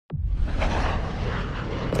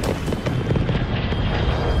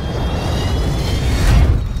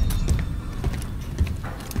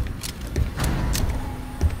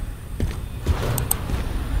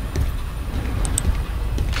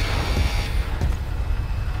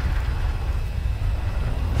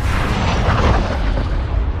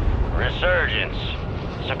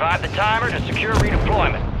Revive the timer to secure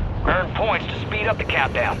redeployment. Earn points to speed up the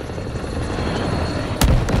countdown.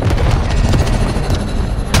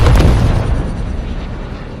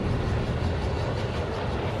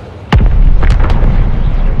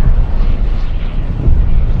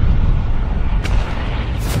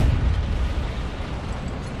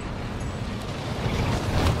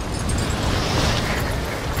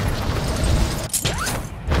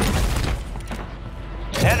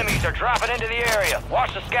 Enemies are dropping into the area.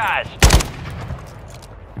 Watch the skies.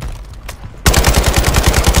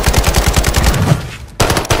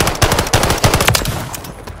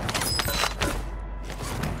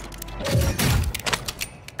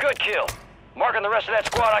 Good kill. Marking the rest of that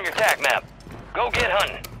squad on your attack map. Go get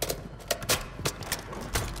hunting.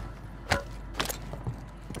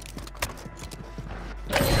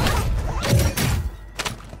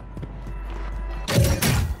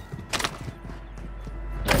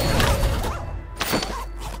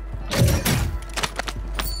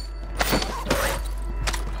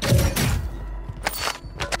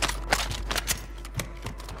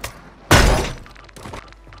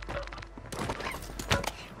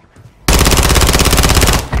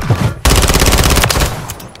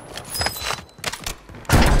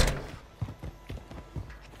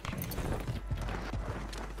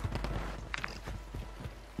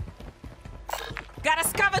 Got a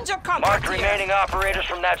scavenger contract Mark here. remaining operators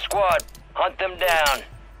from that squad. Hunt them down.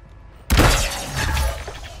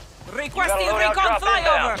 Requesting You got a loadout recon drop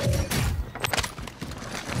flyover. inbound.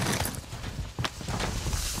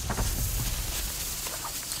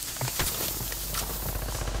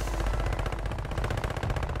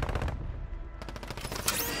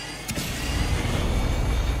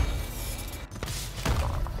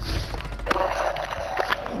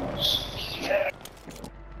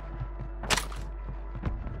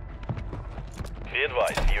 Be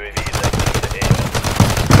advised, UAV is exiting the AO.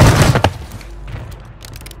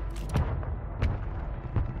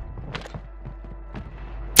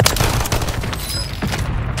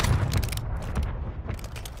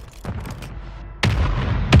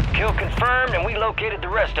 Kill confirmed, and we located the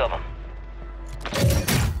rest of them.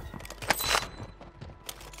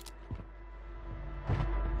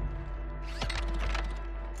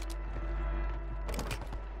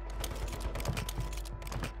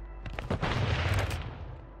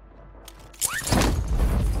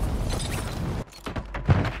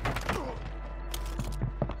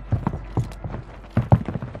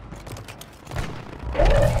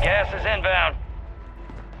 Gas is inbound.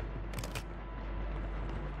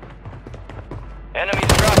 Enemies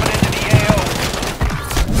dropping into the AO.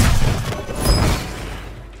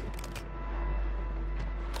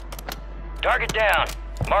 Target down.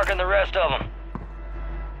 Marking the rest of them.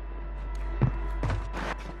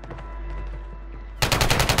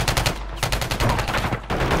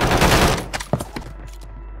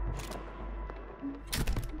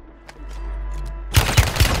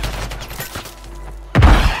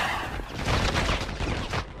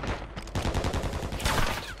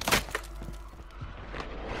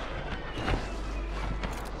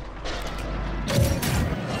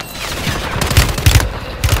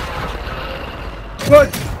 Good.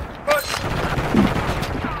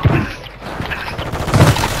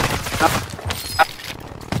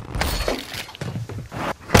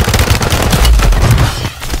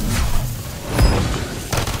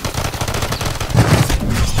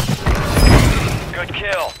 Good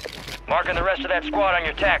kill. Marking the rest of that squad on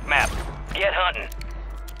your attack map. Get hunting.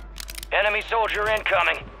 Enemy soldier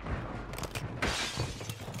incoming.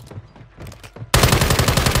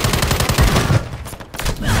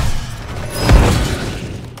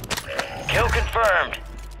 Kill confirmed.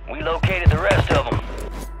 We located the rest of them.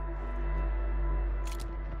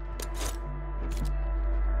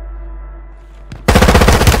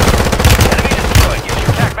 Enemy destroyed. Use your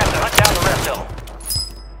attack map to hunt down the rest of them.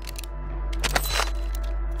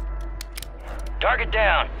 Target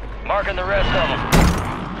down. Marking the rest of them.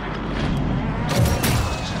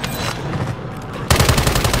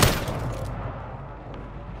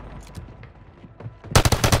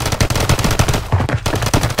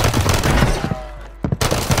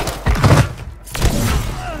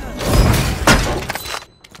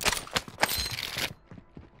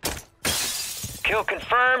 Kill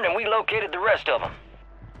confirmed, and we located the rest of them.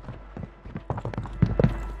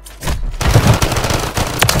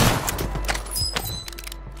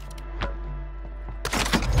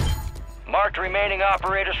 Marked remaining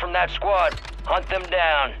operators from that squad. Hunt them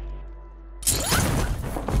down.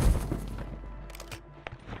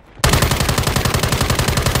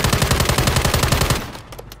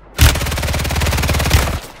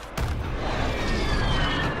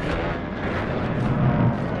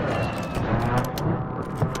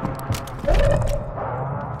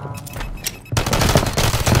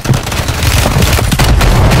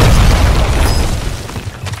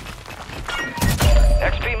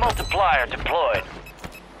 deployed.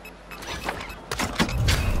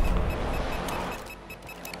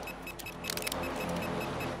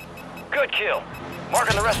 Good kill.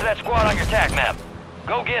 Marking the rest of that squad on your attack map.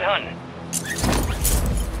 Go get hunting.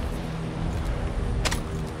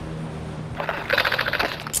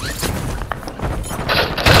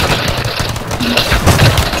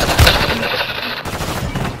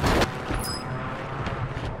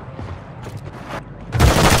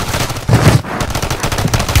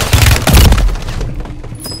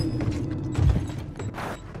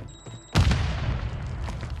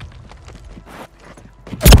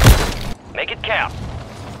 Make it count.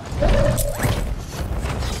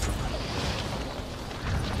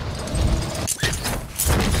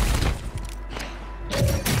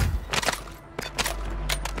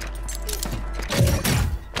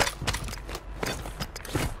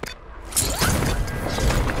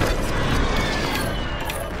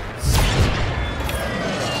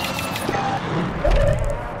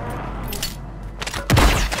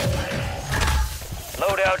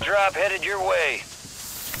 Loadout drop headed your way.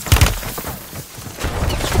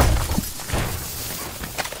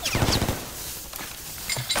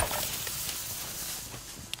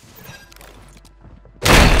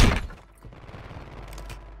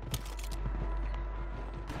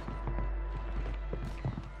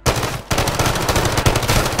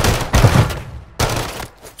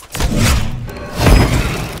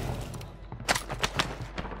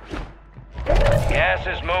 Gas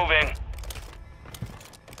is moving.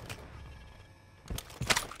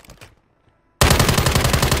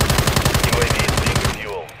 UAV is being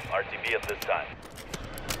fuel. RTB at this time.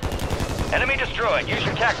 Enemy destroyed. Use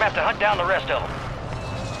your attack map to hunt down the rest of them.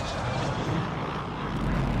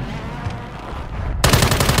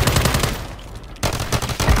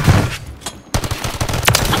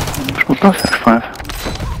 Już po PS5.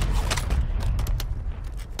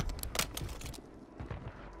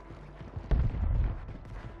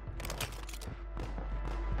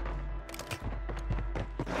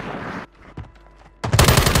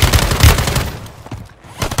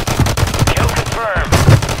 Kill confirmed.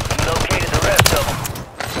 You located the rest of them.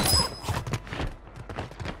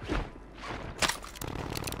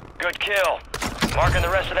 Good kill. Marking the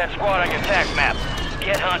rest of that squad on your attack map.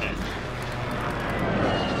 Get hunting.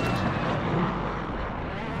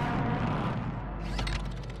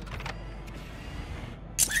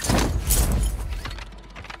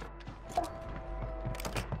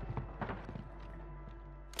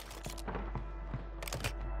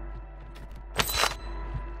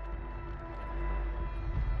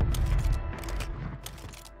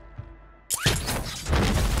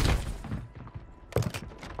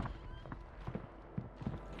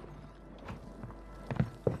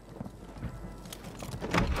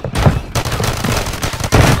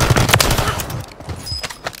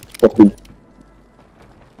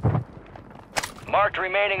 Marked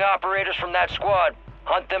remaining operators from that squad.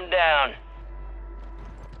 Hunt them down.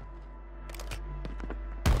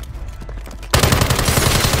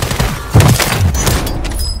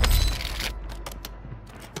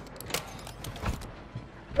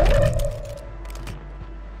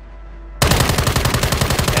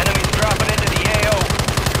 Enemies dropping into the AO.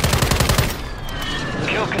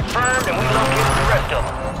 Kill confirmed and we located the rest of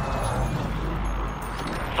them.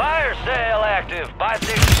 Fire sale active. Buy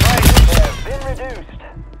station prices have been reduced.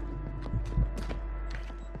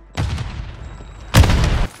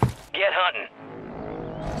 Get hunting.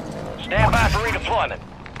 Stand by for redeployment.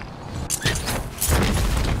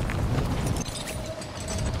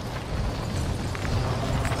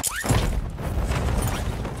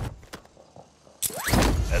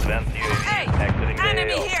 Advanced UAV Hey! exiting the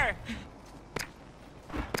Enemy AO. here!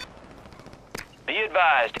 Be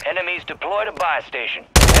advised, enemies deployed a buy station.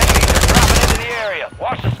 Enemies are dropping into the area.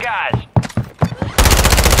 Watch the skies.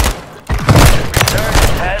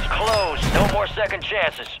 Resurgence has closed. No more second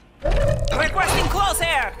chances. Requesting close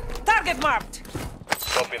air! Target marked!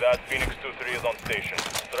 Copy that. Phoenix 2-3 is on station.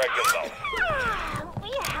 Strike them down.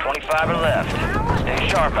 25 are left. Stay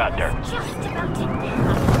sharp out there.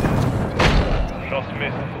 Shots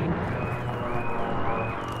missed.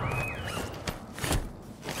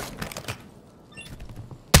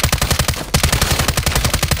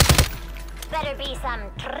 Better be some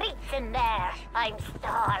treats in there. I'm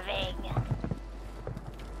starving.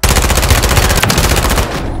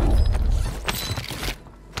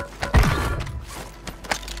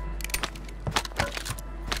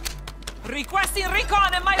 Requesting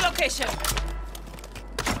recon in my location!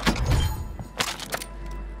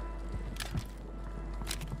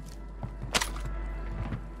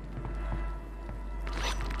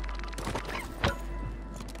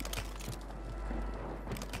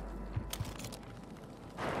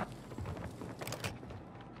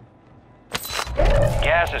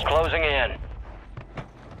 Gas is closing in.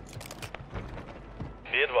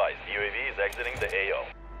 Be advised, UAV is exiting the AO.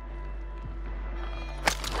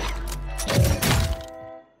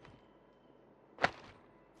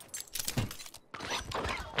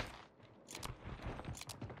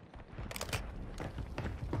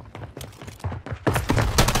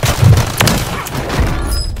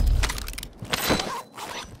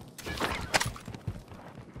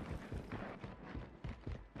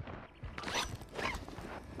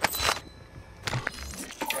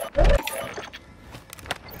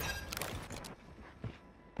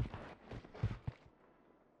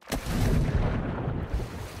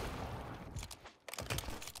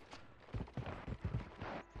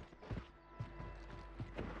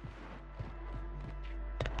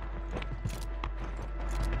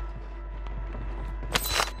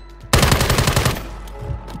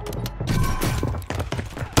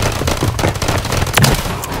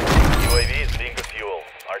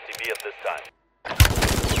 RTB at this time.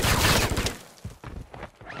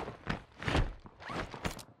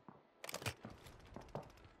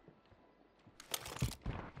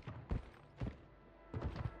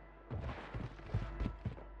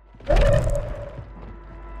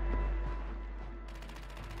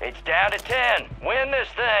 It's down to 10. Win this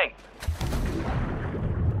thing.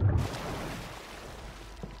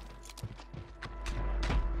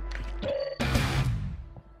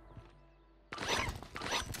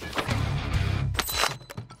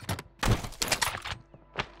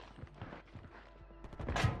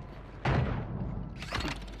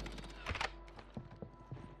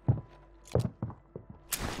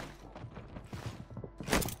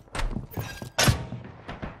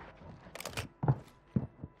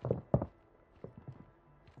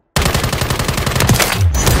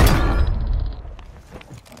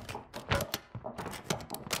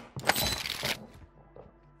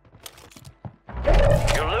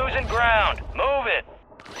 Ground. Move it.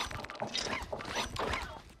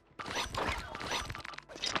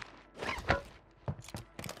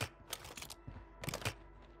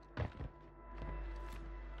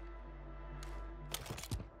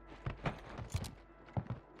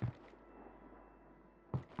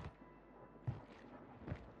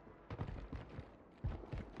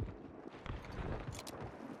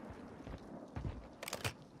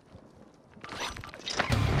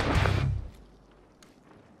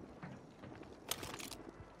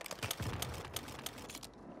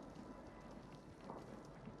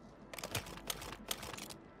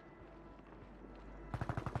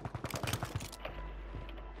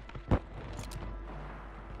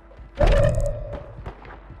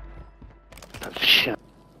 Shit.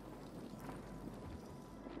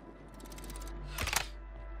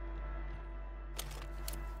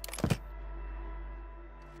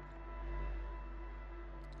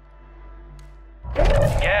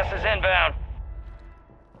 Gas is inbound.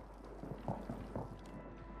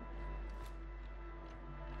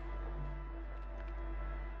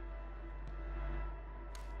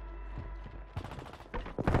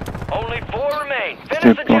 Only 4 remain.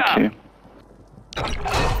 Finish the job.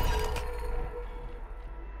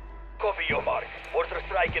 Copy your mark. Mortar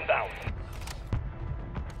strike inbound.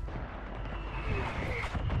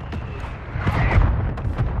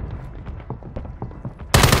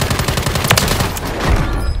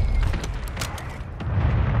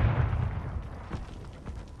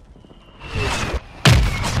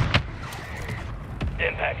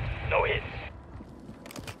 Impact. No hit.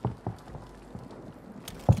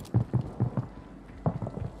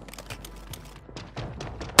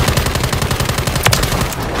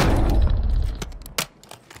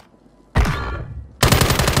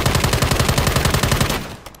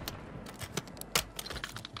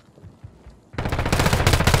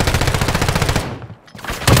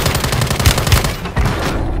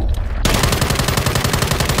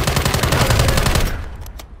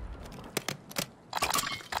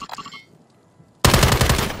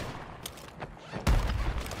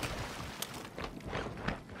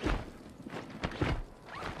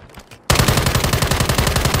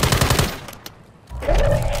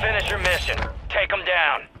 Finish your mission. Take them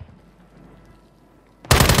down.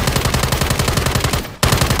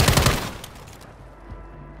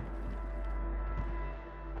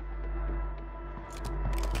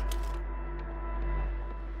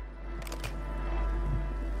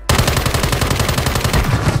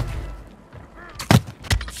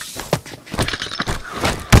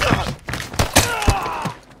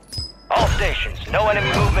 All stations, no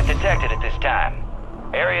enemy movement detected at this time.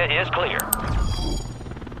 Area is clear.